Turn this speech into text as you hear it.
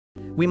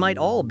We might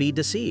all be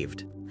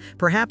deceived.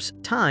 Perhaps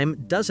time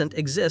doesn't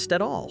exist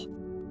at all.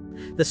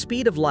 The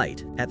speed of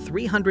light, at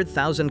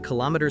 300,000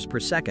 kilometers per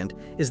second,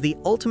 is the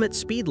ultimate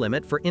speed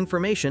limit for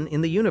information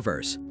in the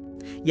universe.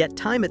 Yet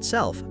time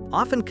itself,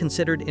 often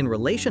considered in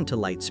relation to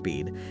light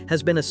speed,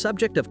 has been a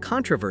subject of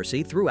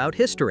controversy throughout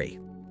history.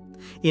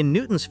 In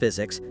Newton's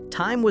physics,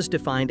 time was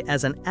defined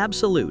as an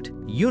absolute,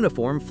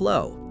 uniform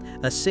flow,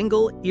 a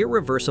single,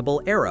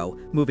 irreversible arrow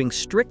moving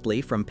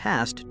strictly from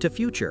past to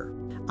future.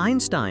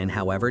 Einstein,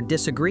 however,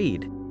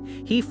 disagreed.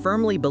 He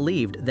firmly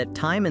believed that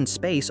time and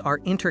space are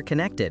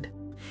interconnected.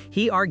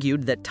 He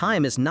argued that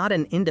time is not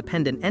an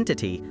independent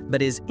entity,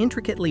 but is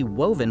intricately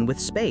woven with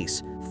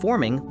space,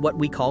 forming what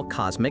we call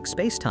cosmic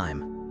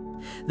spacetime.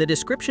 The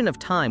description of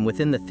time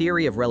within the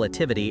theory of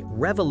relativity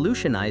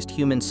revolutionized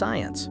human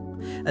science.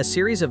 A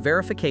series of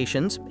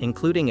verifications,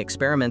 including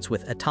experiments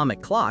with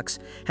atomic clocks,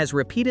 has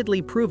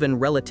repeatedly proven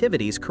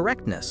relativity's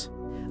correctness.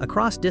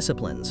 Across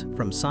disciplines,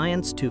 from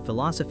science to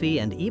philosophy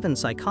and even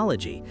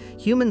psychology,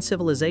 human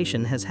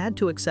civilization has had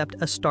to accept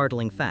a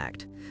startling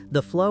fact.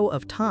 The flow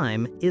of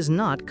time is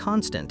not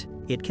constant.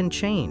 It can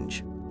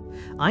change.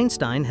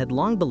 Einstein had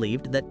long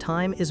believed that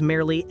time is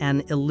merely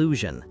an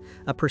illusion,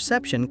 a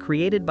perception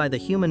created by the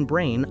human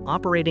brain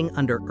operating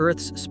under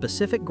Earth's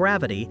specific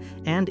gravity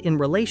and in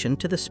relation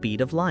to the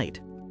speed of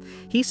light.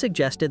 He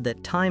suggested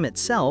that time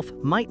itself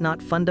might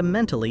not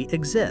fundamentally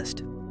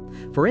exist.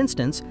 For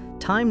instance,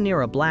 time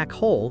near a black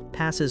hole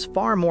passes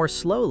far more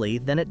slowly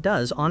than it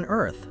does on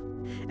Earth.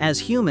 As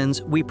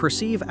humans, we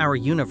perceive our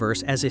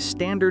universe as a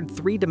standard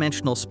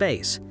three-dimensional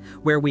space,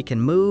 where we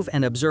can move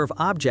and observe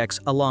objects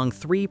along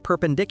three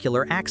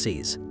perpendicular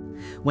axes.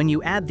 When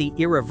you add the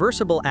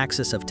irreversible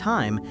axis of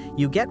time,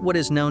 you get what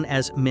is known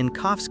as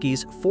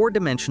Minkowski's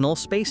four-dimensional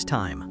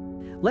spacetime.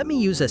 Let me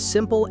use a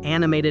simple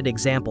animated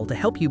example to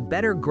help you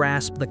better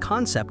grasp the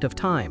concept of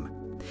time.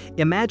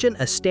 Imagine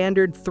a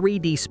standard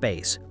 3D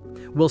space.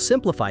 We'll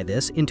simplify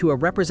this into a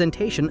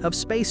representation of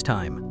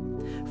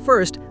spacetime.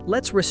 First,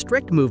 let's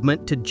restrict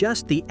movement to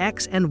just the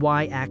x and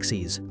y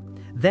axes.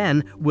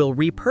 Then, we'll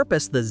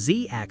repurpose the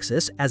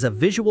z-axis as a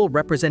visual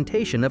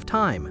representation of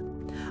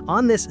time.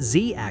 On this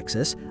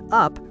z-axis,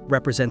 up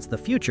represents the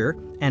future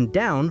and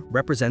down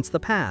represents the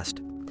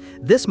past.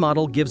 This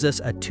model gives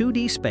us a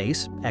 2D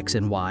space, x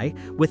and y,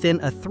 within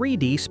a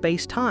 3D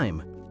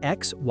space-time,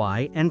 x,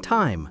 y, and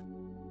time.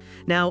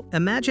 Now,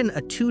 imagine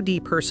a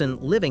 2D person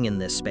living in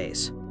this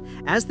space.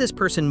 As this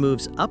person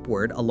moves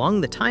upward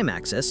along the time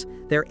axis,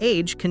 their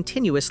age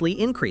continuously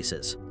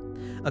increases.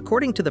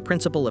 According to the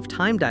principle of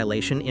time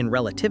dilation in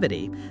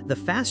relativity, the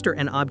faster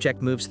an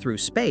object moves through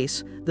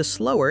space, the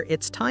slower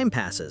its time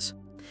passes.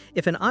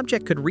 If an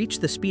object could reach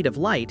the speed of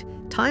light,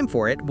 time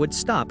for it would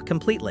stop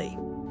completely.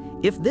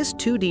 If this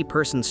 2D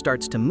person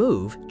starts to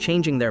move,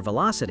 changing their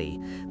velocity,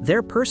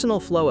 their personal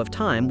flow of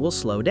time will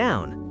slow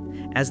down.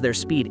 As their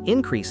speed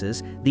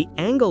increases, the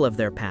angle of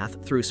their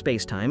path through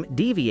spacetime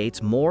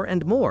deviates more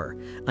and more,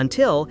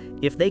 until,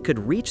 if they could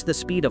reach the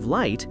speed of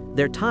light,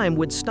 their time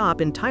would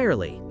stop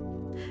entirely.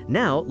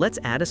 Now, let's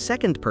add a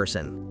second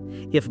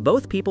person. If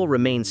both people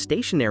remain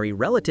stationary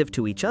relative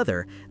to each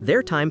other,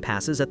 their time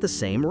passes at the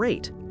same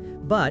rate.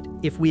 But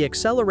if we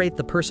accelerate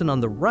the person on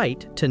the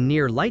right to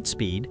near light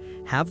speed,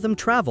 have them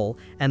travel,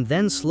 and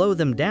then slow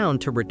them down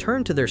to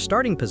return to their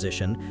starting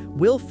position,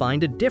 we'll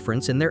find a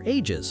difference in their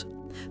ages.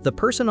 The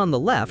person on the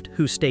left,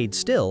 who stayed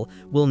still,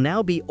 will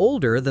now be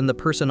older than the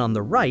person on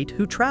the right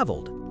who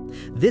traveled.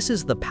 This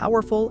is the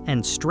powerful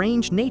and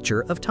strange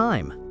nature of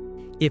time.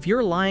 If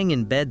you're lying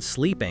in bed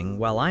sleeping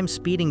while I'm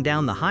speeding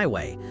down the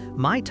highway,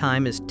 my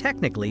time is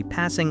technically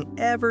passing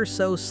ever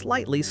so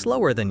slightly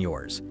slower than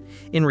yours.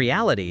 In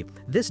reality,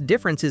 this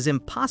difference is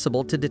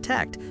impossible to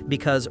detect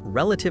because,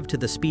 relative to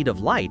the speed of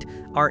light,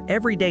 our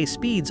everyday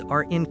speeds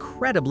are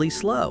incredibly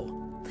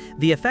slow.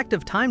 The effect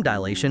of time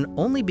dilation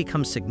only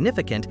becomes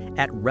significant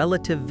at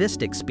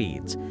relativistic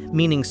speeds,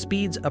 meaning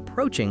speeds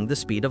approaching the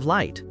speed of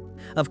light.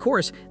 Of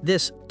course,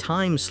 this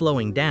time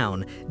slowing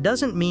down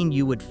doesn't mean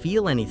you would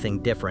feel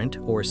anything different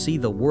or see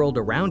the world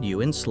around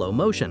you in slow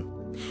motion.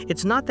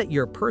 It's not that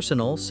your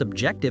personal,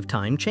 subjective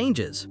time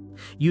changes.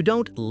 You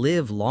don't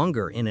live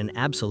longer in an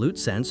absolute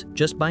sense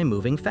just by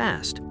moving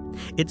fast.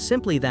 It's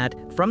simply that,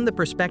 from the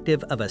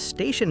perspective of a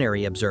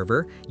stationary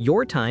observer,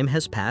 your time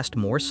has passed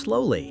more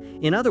slowly.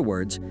 In other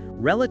words,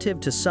 relative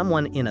to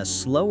someone in a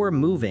slower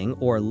moving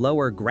or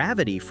lower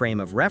gravity frame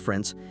of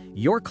reference,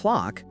 your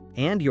clock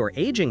and your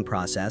aging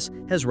process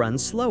has run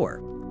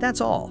slower.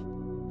 That's all.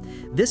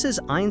 This is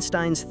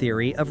Einstein's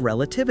theory of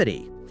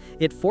relativity.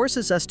 It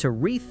forces us to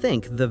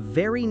rethink the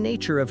very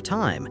nature of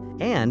time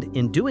and,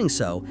 in doing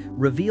so,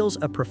 reveals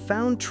a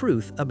profound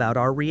truth about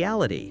our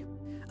reality.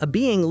 A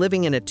being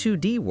living in a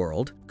 2D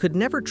world could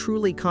never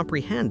truly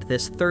comprehend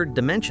this third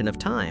dimension of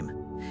time.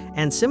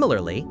 And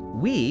similarly,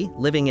 we,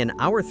 living in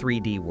our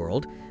 3D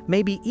world,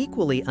 may be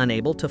equally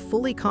unable to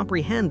fully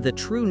comprehend the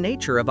true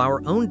nature of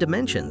our own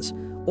dimensions,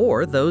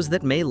 or those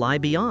that may lie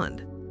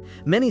beyond.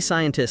 Many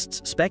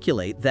scientists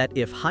speculate that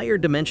if higher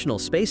dimensional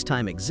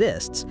spacetime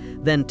exists,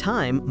 then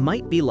time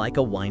might be like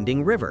a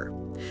winding river.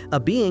 A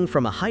being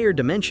from a higher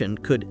dimension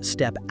could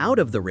step out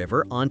of the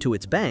river onto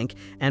its bank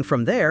and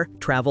from there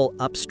travel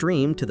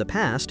upstream to the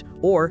past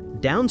or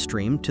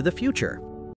downstream to the future.